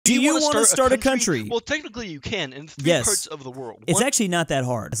Do you want to start a country? Well, technically you can in 3 parts of the world. It's actually not that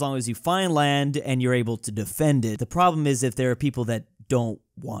hard, as long as you find land and you're able to defend it. The problem is if there are people that don't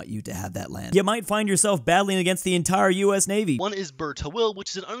want you to have that land. You might find yourself battling against the entire U.S. Navy. One is Bertawil,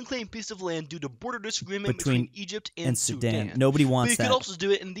 which is an unclaimed piece of land due to border disagreement between Egypt and Sudan. Nobody wants that. But you could also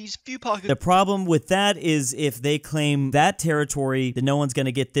do it in these few pockets. The problem with that is if they claim that territory, then no one's going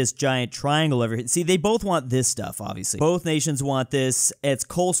to get this giant triangle over here. See, they both want this stuff, obviously. Both nations want this. It's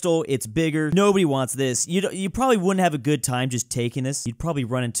coastal. It's bigger. Nobody wants this. You probably wouldn't have a good time just taking this. You'd probably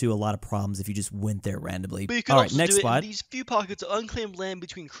run into a lot of problems if you just went there randomly. But you could also do it in these few pockets of unclaimed land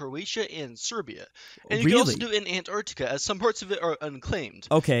between Croatia and Serbia. And you can also do it in Antarctica, as some parts of it are unclaimed.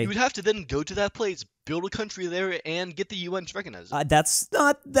 Okay. You would have to then go to that place, build a country there, and get the UN to recognize it. That's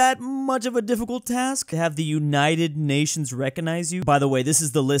not that much of a difficult task, to have the United Nations recognize you. By the way, this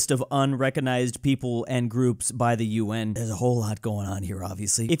is the list of unrecognized people and groups by the UN. There's a whole lot going on here,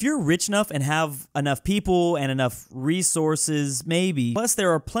 obviously. If you're rich enough and have enough people and enough resources, maybe. Plus,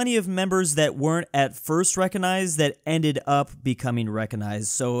 there are plenty of members that weren't at first recognized that ended up becoming recognized.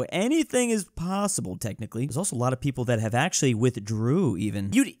 So anything is possible, technically. There's also a lot of people that have actually withdrew,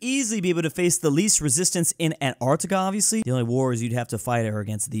 even. You'd easily be able to face the least resistance in Antarctica, obviously. The only wars you'd have to fight are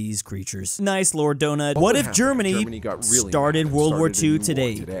against these creatures. Nice, Lord Donut. What if Germany got really started World War II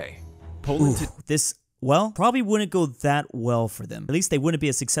today? Poland well, probably wouldn't go that well for them. At least they wouldn't be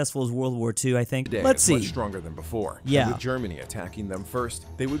as successful as World War II, I think. Let's see. Much stronger than before. Yeah. And with Germany attacking them first,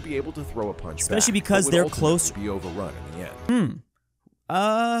 they would be able to throw a punch especially back, because they're close. Be overrun in the end.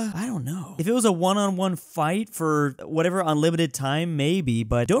 I don't know. If it was a one-on-one fight for whatever unlimited time, maybe,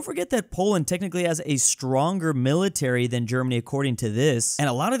 but don't forget that Poland technically has a stronger military than Germany according to this, and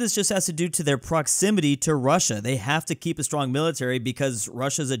a lot of this just has to do to their proximity to Russia. They have to keep a strong military because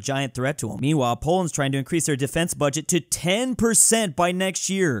Russia's a giant threat to them. Meanwhile, Poland's trying to increase their defense budget to 10% by next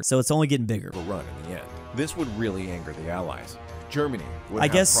year, so it's only getting bigger. Overrun in the end. This would really anger the Allies. Germany would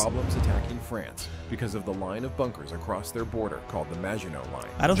have problems attacking France because of the line of bunkers across their border called the Maginot Line.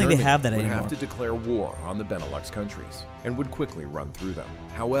 I don't think they have that anymore. Would have to declare war on the Benelux countries and would quickly run through them.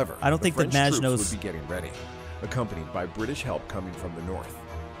 However, I don't think the French Maginot troops would be getting ready, accompanied by British help coming from the north.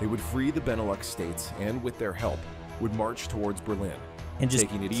 They would free the Benelux states and, with their help, would march towards Berlin, and just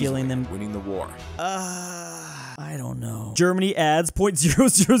taking it killing easily, them, winning the war. I don't know. Germany adds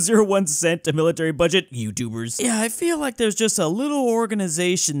 0.0001 cent to military budget. YouTubers. Yeah, I feel like there's just a little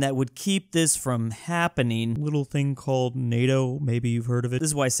organization that would keep this from happening. Little thing called NATO. Maybe you've heard of it. This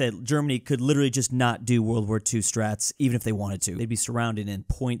is why I said Germany could literally just not do World War II strats, even if they wanted to. They'd be surrounded in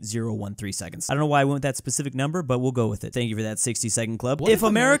 0.013 seconds. I don't know why I went with that specific number, but we'll go with it. Thank you for that 60-second club. What if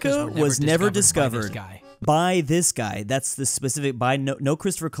America was never discovered by this guy, that's the specific, by no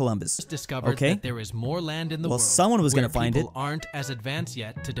Christopher Columbus. Discovered that there is more land in the world. Someone was going to find it. People aren't as advanced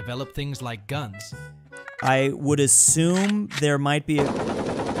yet to develop things like guns. I would assume there might be a...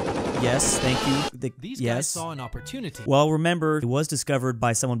 Yes, thank you. These guys saw an opportunity. Well, remember, it was discovered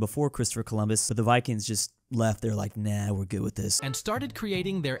by someone before Christopher Columbus, but the Vikings just left. They're like, nah, we're good with this. And started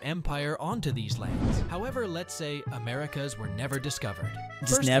creating their empire onto these lands. However, let's say Americas were never discovered.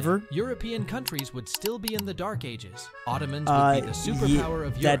 Just never? European countries would still be in the Dark Ages. Ottomans would be the superpower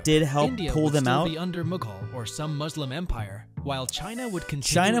of Europe. That did help India pull them out. India would still be under Mughal or some Muslim empire, while China would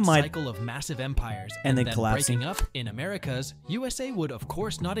continue its cycle of massive empires. And then collapsing. Breaking up in Americas, USA would of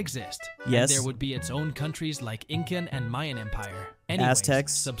course not exist. Yes. And there would be its own countries like Incan and Mayan Empire. Anyways,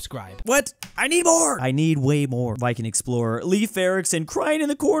 Aztecs. Subscribe. What? I need more! I need way more. Viking Explorer, Leif Erikson crying in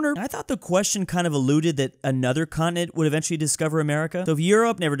the corner. I thought the question kind of alluded that another continent would eventually discover America. So if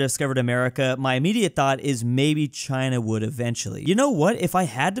Europe never discovered America, my immediate thought is maybe China would eventually. You know what? If I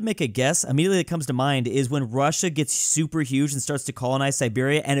had to make a guess, immediately that comes to mind is when Russia gets super huge and starts to colonize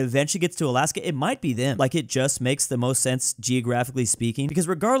Siberia and eventually gets to Alaska, it might be them. Like, it just makes the most sense geographically speaking. Because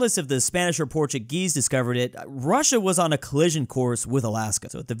regardless if the Spanish or Portuguese discovered it, Russia was on a collision course with Alaska.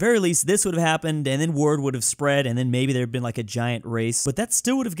 So at the very least, this would have happened, and then word would have spread, and then maybe there had been like a giant race. But that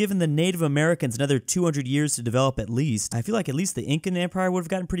still would have given the Native Americans another 200 years to develop at least. I feel like at least the Incan Empire would have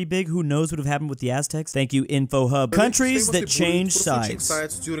gotten pretty big. Who knows what would have happened with the Aztecs? Thank you, InfoHub. Countries that change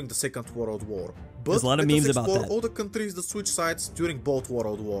sides. During the Second World War. There's a lot of memes about that. All the countries that switch sides during both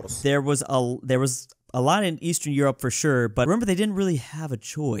World Wars. There was a lot in Eastern Europe for sure, but remember they didn't really have a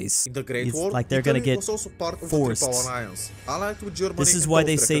choice. In the Great it's War, like they're going to get forced. This is why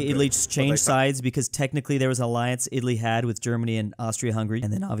they say Italy changed sides, because technically there was an alliance Italy had with Germany and Austria-Hungary,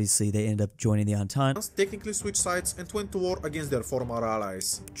 and then obviously they ended up joining the Entente. Technically switched sides and went to war against their former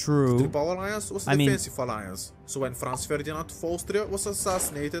allies. True. The Triple Alliance was a defensive alliance, so when Franz Ferdinand of Austria was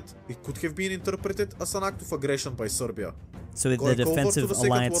assassinated, it could have been interpreted as an act of aggression by Serbia. So the defensive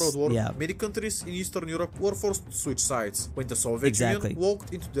alliance, World War, many countries in Eastern Europe were forced to switch sides when the Soviet Union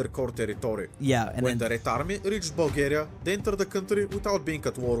walked into their core territory. And when the Red Army reached Bulgaria, they entered the country without being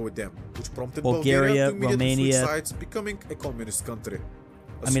at war with them, which prompted Bulgaria to immediately switch sides, becoming a communist country.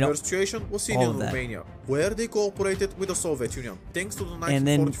 A similar situation was seen in Romania, where they cooperated with the Soviet Union, thanks to the 1944 and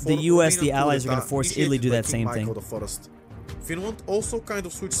then the US, the Allies, are going to force Italy to do that same thing. Finland also kind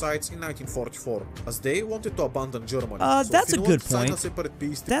of switched sides in 1944, as they wanted to abandon Germany. That's a good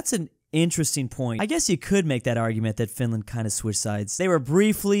point. That's an interesting point. I guess you could make that argument that Finland kind of switched sides. They were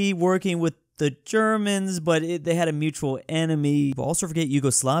briefly working with the Germans, but they had a mutual enemy. But also forget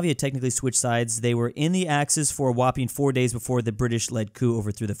Yugoslavia technically switched sides. They were in the Axis for a whopping 4 days before the British-led coup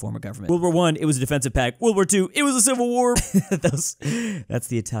overthrew the former government. World War I, it was a defensive pact. World War II, it was a civil war. That's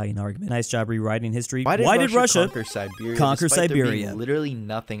the Italian argument. Nice job rewriting history. Why did Russia conquer Siberia? There being literally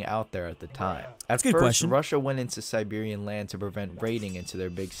nothing out there at the time. At first, Russia went into Siberian land to prevent raiding into their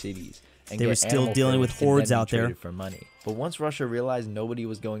big cities. They were still dealing with hordes out there for money. But once Russia realized nobody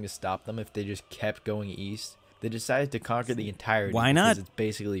was going to stop them if they just kept going east, they decided to conquer the entirety. Why not? Because it's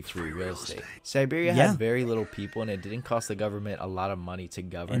basically free real estate. Siberia had very little people, and it didn't cost the government a lot of money to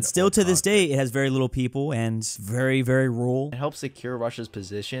govern. And still to this day, it has very little people and very, very rural. It helps secure Russia's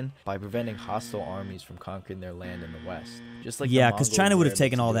position by preventing hostile armies from conquering their land in the west. Just like because China would have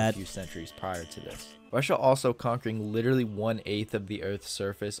taken all that a few centuries prior to this. Russia also conquering literally 1/8 of the Earth's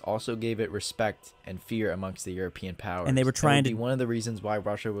surface also gave it respect and fear amongst the European powers. And they were trying to be one of the reasons why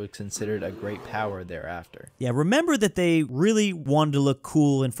Russia was considered a great power thereafter. Yeah, remember that they really wanted to look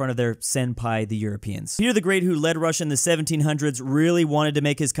cool in front of their senpai, the Europeans. Peter the Great, who led Russia in the 1700s, really wanted to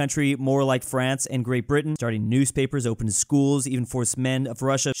make his country more like France and Great Britain, starting newspapers, opened schools, even forced men of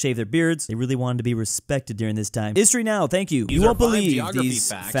Russia shave their beards. They really wanted to be respected during this time. History Now, thank you. You won't believe these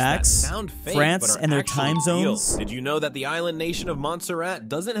facts. France and their time zones. Did you know that the island nation of Montserrat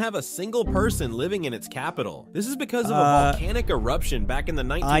doesn't have a single person living in its capital? This is because of a volcanic eruption back in the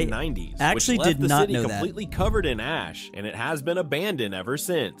 1990s, actually which left did not the know city that. completely covered in ash, and it has been abandoned ever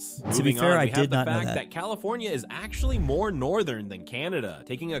since. To be fair, I did not know the fact that California is actually more northern than Canada.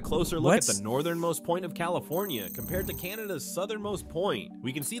 Taking a closer look at the northernmost point of California compared to Canada's southernmost point,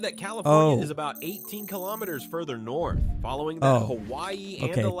 we can see that California is about 18 kilometers further north, following that Hawaii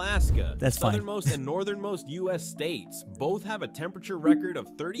and Alaska. That's fine. Southernmost and northernmost U.S. states both have a temperature record of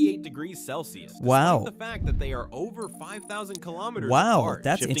 38 degrees Celsius. Wow. Despite the fact that they are over 5,000 kilometers wow, apart.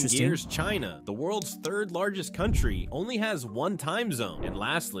 that's Shifting interesting. gears, China, the world's third largest country, only has one time zone. And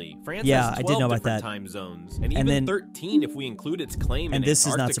lastly, France has 12 different time zones, and even 13 if we include its claim in this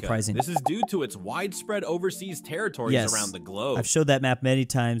Antarctica. is not surprising. This is due to its widespread overseas territories around the globe. I've showed that map many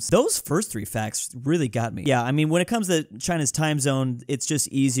times. Those first three facts really got me. Yeah, I mean, when it comes to China's time zone, it's just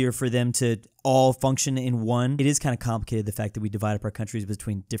easier for them to all function in one. It is kind of complicated, the fact that we divide up our countries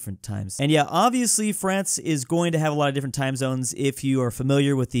between different times. And yeah, obviously France is going to have a lot of different time zones if you are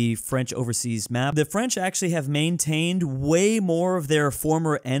familiar with the French overseas map. The French actually have maintained way more of their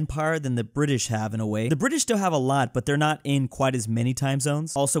former empire than the British have in a way. The British still have a lot, but they're not in quite as many time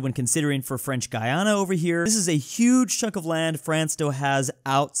zones. Also, when considering for French Guyana over here, this is a huge chunk of land France still has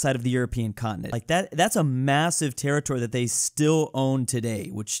outside of the European continent. Like that's a massive territory that they still own today,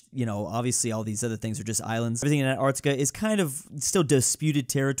 which, you know, obviously all these other things are just islands. Everything in Antarctica is kind of still disputed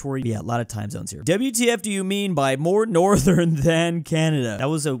territory. Yeah, a lot of time zones here. WTF do you mean by more northern than Canada? That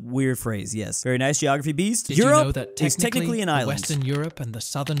was a weird phrase, yes. Very nice geography, Beast. Did Europe you know that is technically an island. Western Europe and the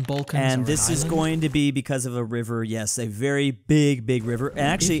southern Balkans and are this an is island? going to be because of a river, yes, a very big, big river. And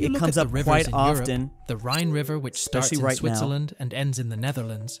actually, it comes up quite often. Europe, the Rhine River, which starts in Switzerland and ends in the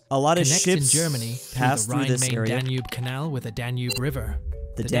Netherlands, a lot of connects ships in Germany pass through the through this area. Rhine-Main-Danube Canal with the Danube River.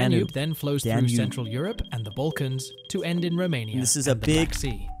 The Danube then flows through Central Europe and the Balkans to end in Romania. And this is a the big Black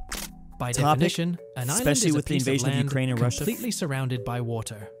Sea. By topic, definition, an especially island is with a the piece invasion of of land Ukraine and Russia. completely surrounded by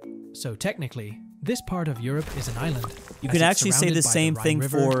water. So technically, this part of Europe is an island. You can actually say the same thing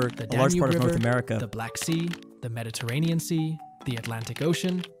for a large part of North America. The Black Sea, the Mediterranean Sea, the Atlantic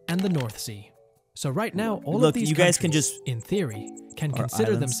Ocean, and the North Sea. So right now, all of these you guys can just in theory, can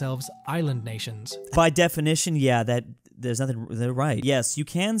consider themselves island nations. By definition, yeah, there's nothing, they're right. Yes, you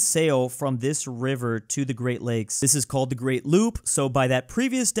can sail from this river to the Great Lakes. This is called the Great Loop, so by that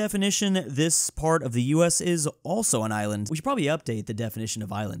previous definition, this part of the U.S. is also an island. We should probably update the definition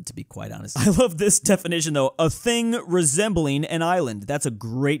of island, to be quite honest. I love this definition though, a thing resembling an island. That's a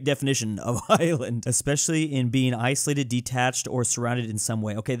great definition of island, especially in being isolated, detached, or surrounded in some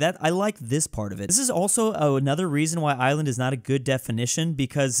way. Okay, I like this part of it. This is also another reason why island is not a good definition,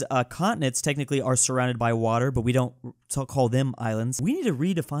 because continents technically are surrounded by water, but we don't call them islands. We need to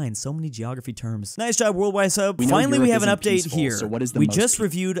redefine so many geography terms. Nice job, Worldwide Sub. Finally, we have an update here. So what is the we just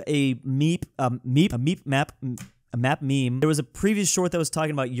reviewed a map meme. There was a previous short that was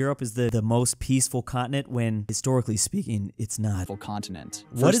talking about Europe is the most peaceful continent, when historically speaking, it's not. Continent.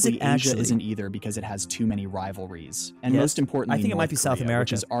 What is it actually? Asia isn't either because it has too many rivalries. And most importantly, I think it might be South America,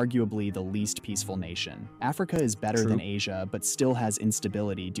 which is arguably the least peaceful nation. Africa is better than Asia, but still has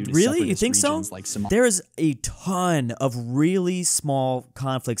instability due to really? You think so? Like Somalia. There is a ton of really small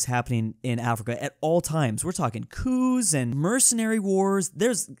conflicts happening in Africa at all times. We're talking coups and mercenary wars.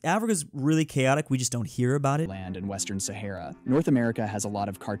 Africa's really chaotic. We just don't hear about it. Land in Western Sahara. North America has a lot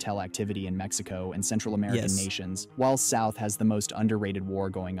of cartel activity in Mexico and Central American nations, while South has the most underrated war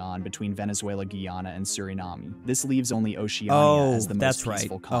going on between Venezuela, Guyana, and Suriname. This leaves only Oceania as the most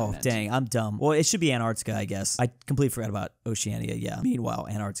peaceful continent. Oh, dang, I'm dumb. Well, it should be Antarctica, I guess. I completely forgot about Oceania, yeah. Meanwhile,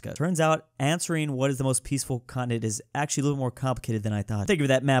 Antarctica. Turns out, answering what is the most peaceful continent is actually a little more complicated than I thought. Thank you for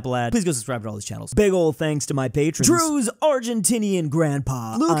that, map lad. Please go subscribe to all these channels. Big ol' thanks to my patrons. Drew's Argentinian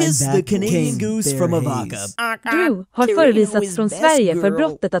grandpa. Lucas, the Canadian Goose from Avoca. Drew har förvisats från Sverige för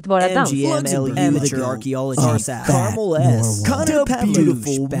brottet att vara dans. Amateur Archaeology. Sarsath. Carmel Saida.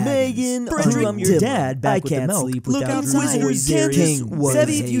 DaBeautiful-MEGAN. I'm your dad back with the milk. Look out, InquisitorXarius.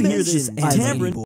 Sebby, if you hear this, and Tambre.